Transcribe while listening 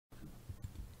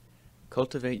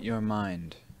Cultivate your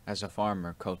mind as a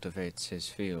farmer cultivates his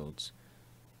fields.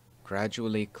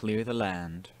 Gradually clear the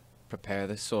land, prepare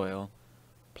the soil,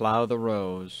 plow the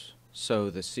rows, sow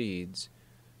the seeds,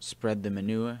 spread the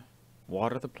manure,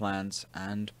 water the plants,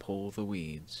 and pull the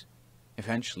weeds.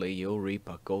 Eventually you'll reap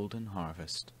a golden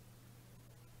harvest.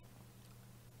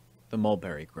 The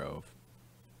Mulberry Grove.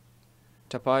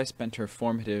 Tapai spent her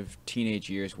formative teenage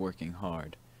years working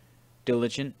hard.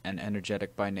 Diligent and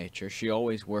energetic by nature, she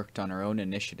always worked on her own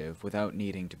initiative without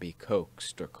needing to be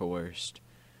coaxed or coerced.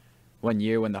 One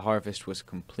year when the harvest was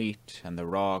complete and the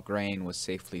raw grain was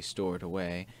safely stored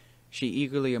away, she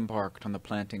eagerly embarked on the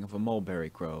planting of a mulberry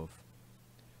grove.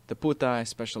 The putai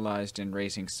specialized in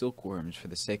raising silkworms for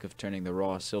the sake of turning the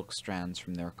raw silk strands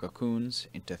from their cocoons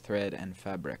into thread and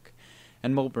fabric,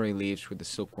 and mulberry leaves were the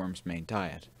silkworm's main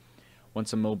diet.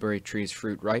 Once a mulberry tree's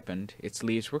fruit ripened, its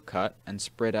leaves were cut and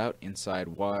spread out inside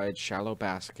wide, shallow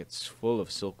baskets full of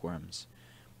silkworms.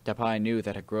 Tapai knew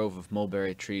that a grove of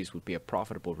mulberry trees would be a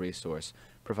profitable resource,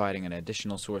 providing an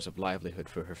additional source of livelihood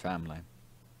for her family.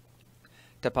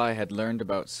 Tapai had learned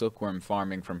about silkworm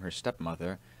farming from her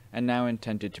stepmother, and now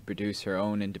intended to produce her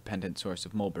own independent source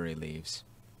of mulberry leaves.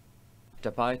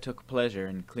 Tapai took pleasure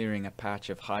in clearing a patch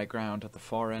of high ground at the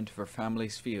far end of her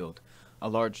family's field, a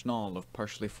large knoll of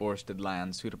partially forested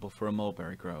land suitable for a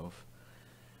mulberry grove.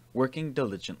 Working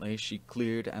diligently, she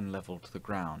cleared and leveled the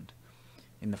ground.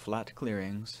 In the flat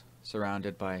clearings,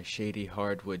 surrounded by shady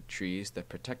hardwood trees that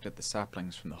protected the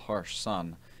saplings from the harsh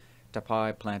sun,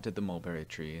 Tapai planted the mulberry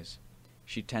trees.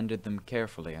 She tended them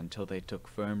carefully until they took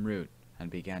firm root and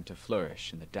began to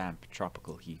flourish in the damp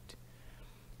tropical heat.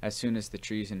 As soon as the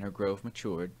trees in her grove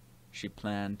matured, she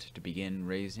planned to begin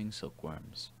raising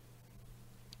silkworms.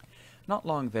 Not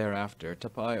long thereafter,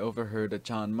 Tapai overheard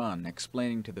Ajahn Mun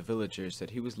explaining to the villagers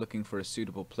that he was looking for a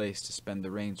suitable place to spend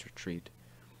the rains retreat.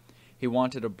 He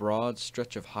wanted a broad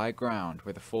stretch of high ground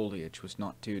where the foliage was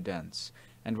not too dense,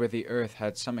 and where the earth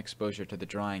had some exposure to the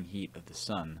drying heat of the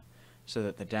sun, so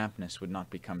that the dampness would not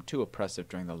become too oppressive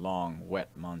during the long, wet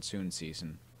monsoon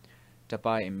season.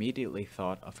 Tapai immediately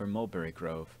thought of her mulberry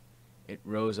grove. It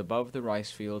rose above the rice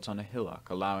fields on a hillock,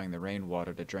 allowing the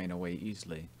rainwater to drain away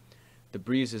easily. The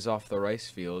breezes off the rice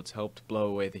fields helped blow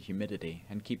away the humidity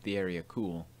and keep the area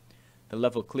cool. The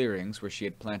level clearings where she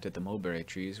had planted the mulberry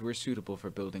trees were suitable for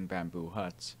building bamboo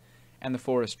huts, and the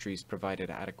forest trees provided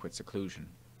adequate seclusion.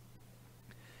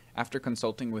 After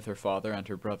consulting with her father and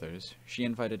her brothers, she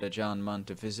invited Ajahn Mun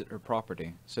to visit her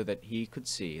property so that he could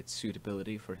see its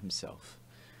suitability for himself.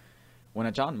 When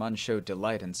Ajahn Mun showed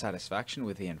delight and satisfaction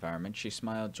with the environment, she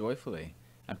smiled joyfully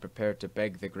and prepared to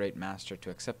beg the great master to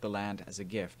accept the land as a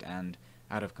gift and,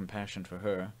 out of compassion for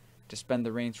her, to spend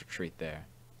the rains retreat there.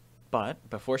 But,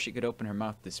 before she could open her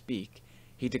mouth to speak,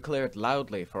 he declared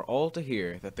loudly for all to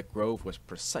hear that the grove was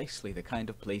precisely the kind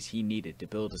of place he needed to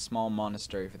build a small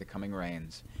monastery for the coming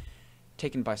rains.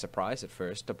 Taken by surprise at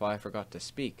first, Tapai forgot to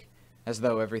speak, as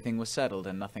though everything was settled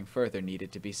and nothing further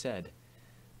needed to be said.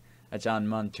 Ajahn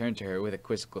Mun turned to her with a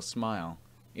quizzical smile.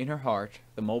 In her heart,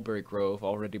 the mulberry grove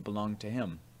already belonged to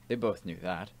him. They both knew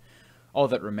that. All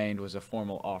that remained was a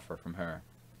formal offer from her.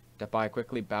 Tapai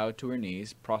quickly bowed to her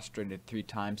knees, prostrated 3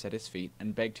 times at his feet,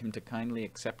 and begged him to kindly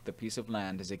accept the piece of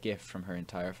land as a gift from her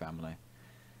entire family.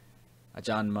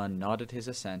 Ajahn Mun nodded his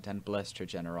assent and blessed her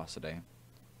generosity.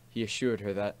 He assured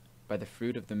her that, by the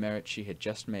fruit of the merit she had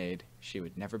just made, she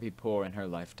would never be poor in her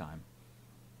lifetime.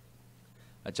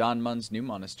 Ajahn Mun's new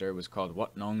monastery was called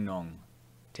Wat Nong Nong,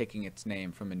 taking its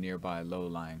name from a nearby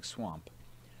low-lying swamp.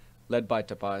 Led by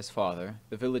Tapai's father,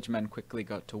 the village men quickly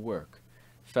got to work,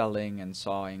 felling and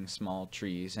sawing small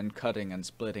trees and cutting and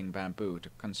splitting bamboo to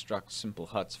construct simple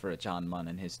huts for Ajahn Mun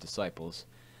and his disciples.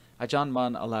 Ajahn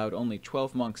Mun allowed only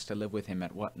 12 monks to live with him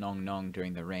at Wat Nong Nong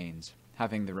during the rains,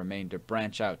 having the remainder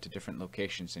branch out to different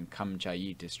locations in Kam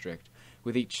Chayi district,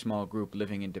 with each small group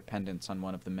living in dependence on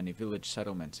one of the many village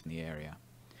settlements in the area.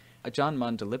 Ajahn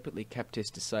Mun deliberately kept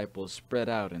his disciples spread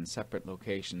out in separate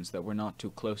locations that were not too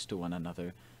close to one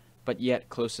another, but yet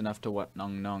close enough to Wat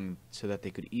Nong Nong so that they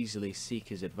could easily seek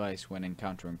his advice when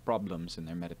encountering problems in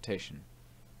their meditation.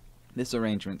 This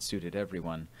arrangement suited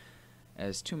everyone,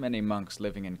 as too many monks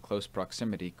living in close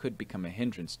proximity could become a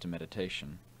hindrance to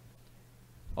meditation.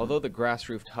 Although the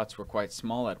grass-roofed huts were quite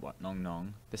small at Wat Nong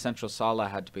Nong, the central sala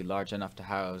had to be large enough to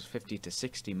house 50 to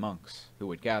 60 monks, who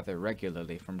would gather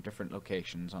regularly from different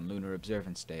locations on lunar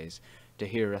observance days to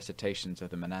hear recitations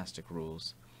of the monastic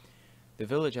rules. The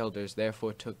village elders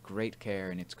therefore took great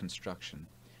care in its construction,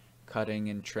 cutting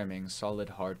and trimming solid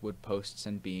hardwood posts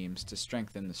and beams to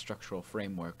strengthen the structural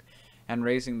framework, and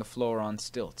raising the floor on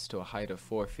stilts to a height of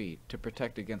 4 feet to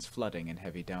protect against flooding and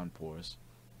heavy downpours.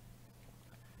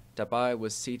 Tapai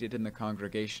was seated in the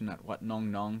congregation at Wat Nong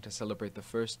Nong to celebrate the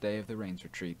first day of the rains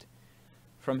retreat.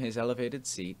 From his elevated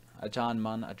seat, Ajahn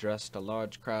Mun addressed a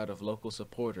large crowd of local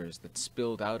supporters that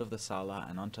spilled out of the sala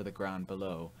and onto the ground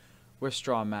below, where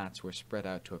straw mats were spread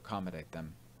out to accommodate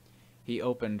them. He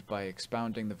opened by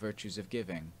expounding the virtues of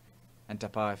giving, and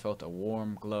Tapai felt a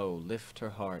warm glow lift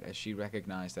her heart as she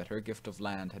recognized that her gift of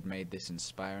land had made this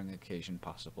inspiring occasion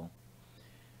possible.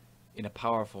 In a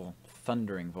powerful,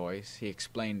 thundering voice, he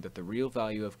explained that the real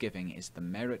value of giving is the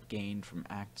merit gained from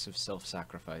acts of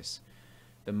self-sacrifice.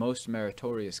 The most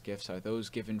meritorious gifts are those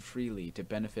given freely to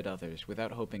benefit others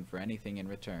without hoping for anything in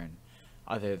return,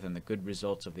 other than the good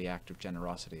results of the act of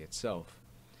generosity itself.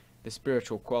 The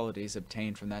spiritual qualities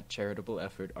obtained from that charitable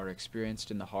effort are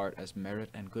experienced in the heart as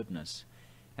merit and goodness,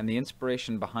 and the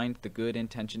inspiration behind the good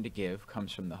intention to give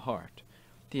comes from the heart.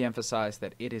 He emphasized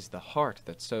that it is the heart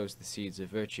that sows the seeds of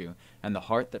virtue, and the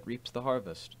heart that reaps the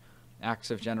harvest. Acts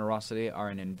of generosity are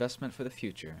an investment for the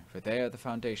future, for they are the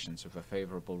foundations of a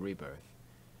favorable rebirth.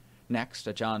 Next,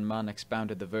 Ajahn Mun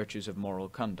expounded the virtues of moral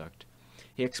conduct.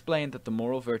 He explained that the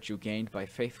moral virtue gained by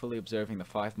faithfully observing the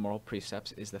 5 moral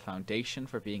precepts is the foundation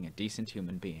for being a decent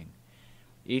human being.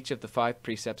 Each of the 5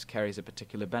 precepts carries a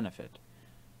particular benefit.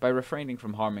 By refraining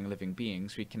from harming living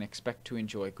beings, we can expect to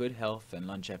enjoy good health and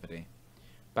longevity.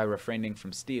 By refraining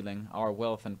from stealing, our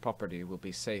wealth and property will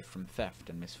be safe from theft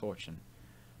and misfortune.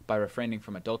 By refraining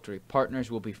from adultery,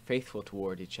 partners will be faithful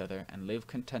toward each other and live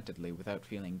contentedly without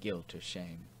feeling guilt or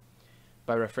shame.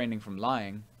 By refraining from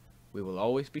lying, we will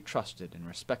always be trusted and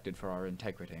respected for our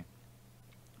integrity.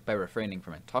 By refraining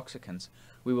from intoxicants,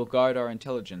 we will guard our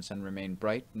intelligence and remain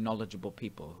bright, knowledgeable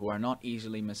people who are not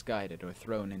easily misguided or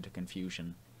thrown into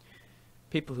confusion.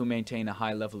 People who maintain a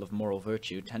high level of moral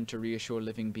virtue tend to reassure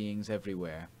living beings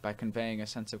everywhere by conveying a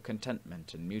sense of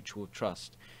contentment and mutual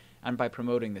trust, and by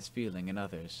promoting this feeling in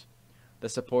others. The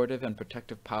supportive and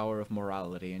protective power of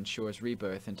morality ensures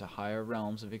rebirth into higher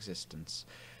realms of existence,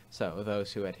 so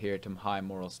those who adhere to high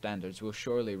moral standards will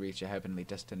surely reach a heavenly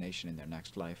destination in their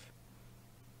next life.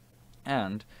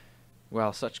 And,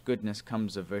 while such goodness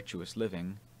comes of virtuous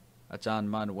living, Ajahn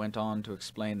Mun went on to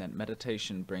explain that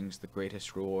meditation brings the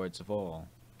greatest rewards of all.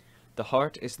 The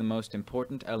heart is the most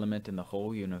important element in the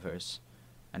whole universe,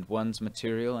 and one's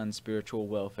material and spiritual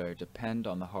welfare depend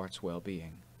on the heart's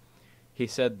well-being. He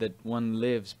said that one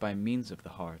lives by means of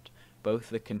the heart. Both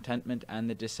the contentment and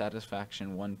the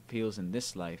dissatisfaction one feels in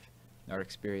this life are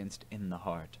experienced in the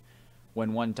heart.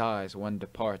 When one dies, one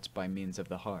departs by means of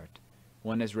the heart.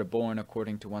 One is reborn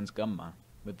according to one's Dhamma,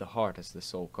 with the heart as the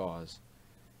sole cause.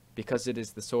 Because it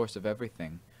is the source of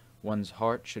everything, one's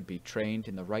heart should be trained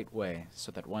in the right way so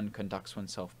that one conducts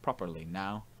oneself properly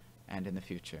now and in the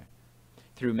future.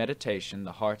 Through meditation,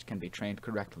 the heart can be trained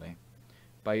correctly.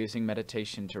 By using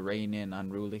meditation to rein in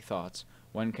unruly thoughts,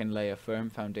 one can lay a firm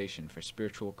foundation for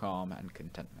spiritual calm and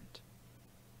contentment.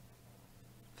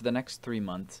 For the next 3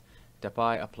 months,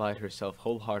 Tapai applied herself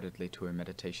wholeheartedly to her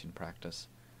meditation practice.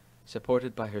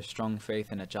 Supported by her strong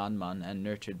faith in Ajahn Mun and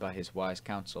nurtured by his wise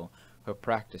counsel, her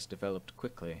practice developed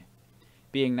quickly.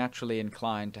 Being naturally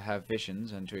inclined to have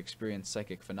visions and to experience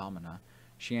psychic phenomena,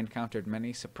 she encountered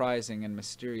many surprising and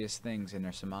mysterious things in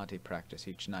her samadhi practice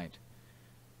each night.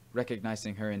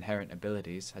 Recognizing her inherent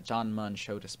abilities, Ajahn Mun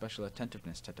showed a special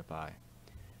attentiveness to Tapai.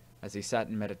 As he sat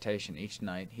in meditation each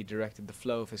night, he directed the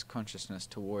flow of his consciousness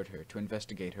toward her to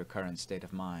investigate her current state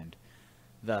of mind.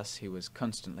 Thus, he was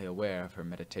constantly aware of her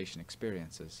meditation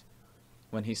experiences.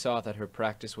 When he saw that her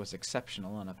practice was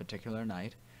exceptional on a particular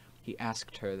night, he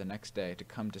asked her the next day to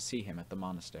come to see him at the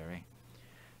monastery.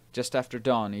 Just after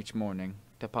dawn each morning,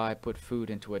 Tapai put food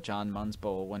into Ajahn Mun's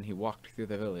bowl when he walked through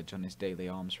the village on his daily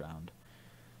alms round.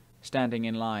 Standing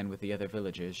in line with the other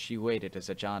villagers, she waited as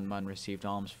Ajahn Mun received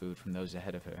alms food from those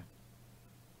ahead of her.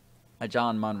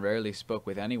 Ajahn Mun rarely spoke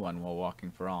with anyone while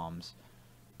walking for alms,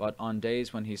 but on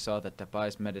days when he saw that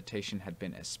Tapai's meditation had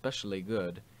been especially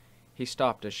good, he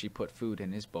stopped as she put food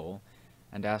in his bowl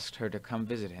and asked her to come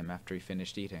visit him after he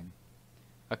finished eating.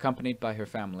 Accompanied by her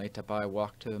family, Tapai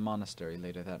walked to the monastery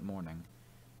later that morning.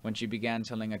 When she began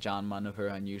telling Ajahn Mun of her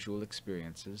unusual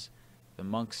experiences, the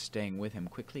monks staying with him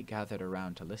quickly gathered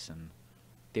around to listen.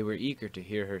 They were eager to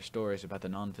hear her stories about the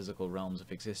non-physical realms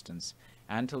of existence,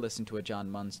 and to listen to Ajahn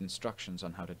Mun's instructions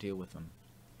on how to deal with them.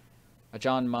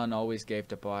 Ajahn Mun always gave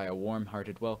Tapai a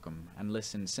warm-hearted welcome, and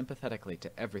listened sympathetically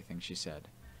to everything she said.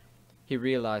 He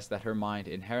realized that her mind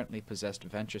inherently possessed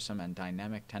venturesome and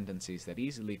dynamic tendencies that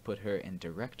easily put her in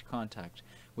direct contact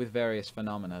with various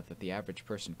phenomena that the average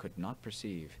person could not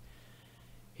perceive.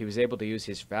 He was able to use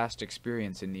his vast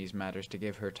experience in these matters to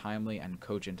give her timely and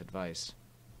cogent advice.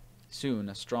 Soon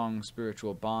a strong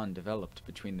spiritual bond developed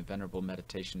between the venerable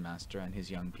meditation master and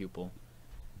his young pupil.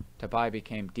 Tapai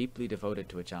became deeply devoted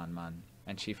to Ajahn Mun,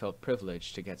 and she felt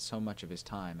privileged to get so much of his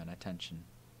time and attention.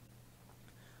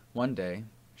 One day,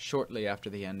 shortly after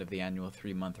the end of the annual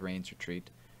 3-month rains retreat,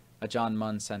 Ajahn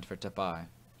Mun sent for Tapai.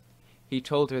 He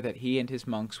told her that he and his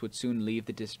monks would soon leave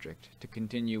the district to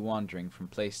continue wandering from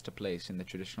place to place in the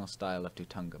traditional style of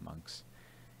Dhutanga monks.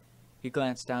 He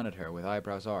glanced down at her with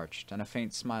eyebrows arched and a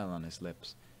faint smile on his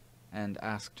lips, and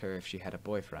asked her if she had a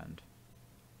boyfriend.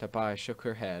 Tapai shook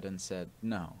her head and said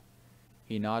no.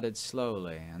 He nodded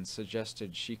slowly and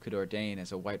suggested she could ordain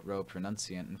as a white-robed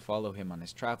renunciant and follow him on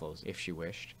his travels, if she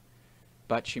wished,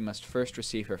 but she must first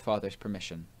receive her father's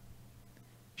permission.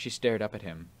 She stared up at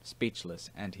him, speechless,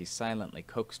 and he silently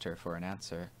coaxed her for an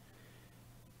answer.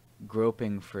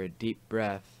 Groping for a deep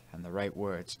breath and the right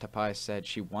words, Tapai said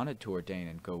she wanted to ordain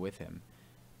and go with him,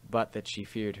 but that she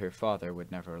feared her father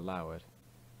would never allow it.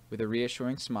 With a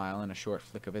reassuring smile and a short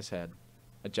flick of his head,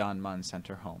 Ajahn Mun sent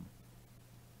her home.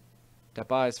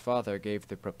 Tapai's father gave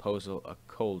the proposal a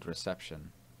cold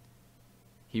reception.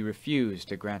 He refused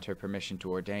to grant her permission to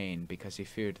ordain because he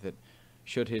feared that,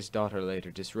 should his daughter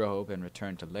later disrobe and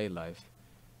return to lay life,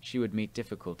 she would meet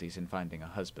difficulties in finding a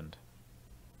husband.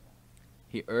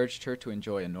 He urged her to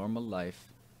enjoy a normal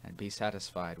life and be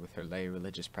satisfied with her lay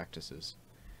religious practices.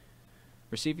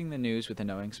 Receiving the news with a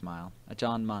knowing smile,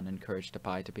 Ajahn Mun encouraged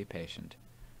Tapai to be patient.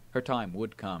 Her time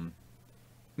would come.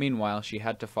 Meanwhile, she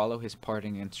had to follow his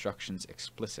parting instructions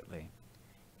explicitly.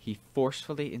 He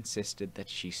forcefully insisted that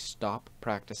she stop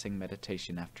practicing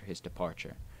meditation after his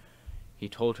departure. He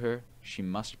told her she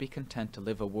must be content to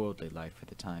live a worldly life for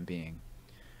the time being.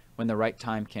 When the right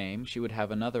time came, she would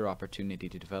have another opportunity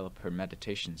to develop her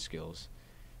meditation skills.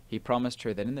 He promised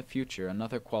her that in the future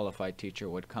another qualified teacher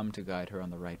would come to guide her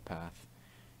on the right path.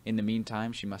 In the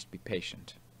meantime, she must be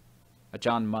patient.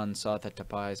 Ajahn Mun saw that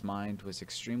Tapai's mind was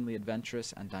extremely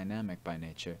adventurous and dynamic by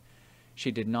nature.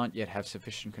 She did not yet have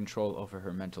sufficient control over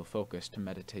her mental focus to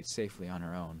meditate safely on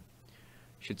her own.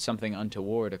 Should something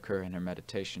untoward occur in her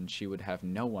meditation, she would have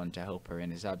no one to help her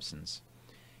in his absence.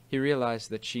 He realized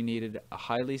that she needed a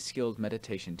highly skilled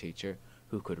meditation teacher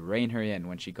who could rein her in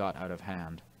when she got out of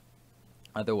hand.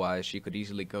 Otherwise, she could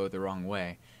easily go the wrong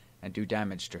way and do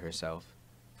damage to herself.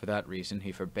 For that reason,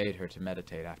 he forbade her to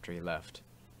meditate after he left.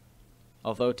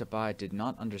 Although Tapai did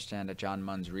not understand Ajahn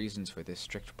Mun's reasons for this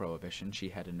strict prohibition, she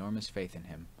had enormous faith in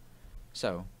him.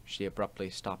 So, she abruptly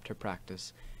stopped her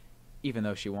practice, even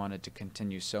though she wanted to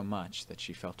continue so much that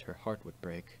she felt her heart would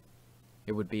break.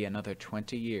 It would be another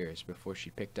 20 years before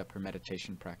she picked up her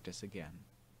meditation practice again.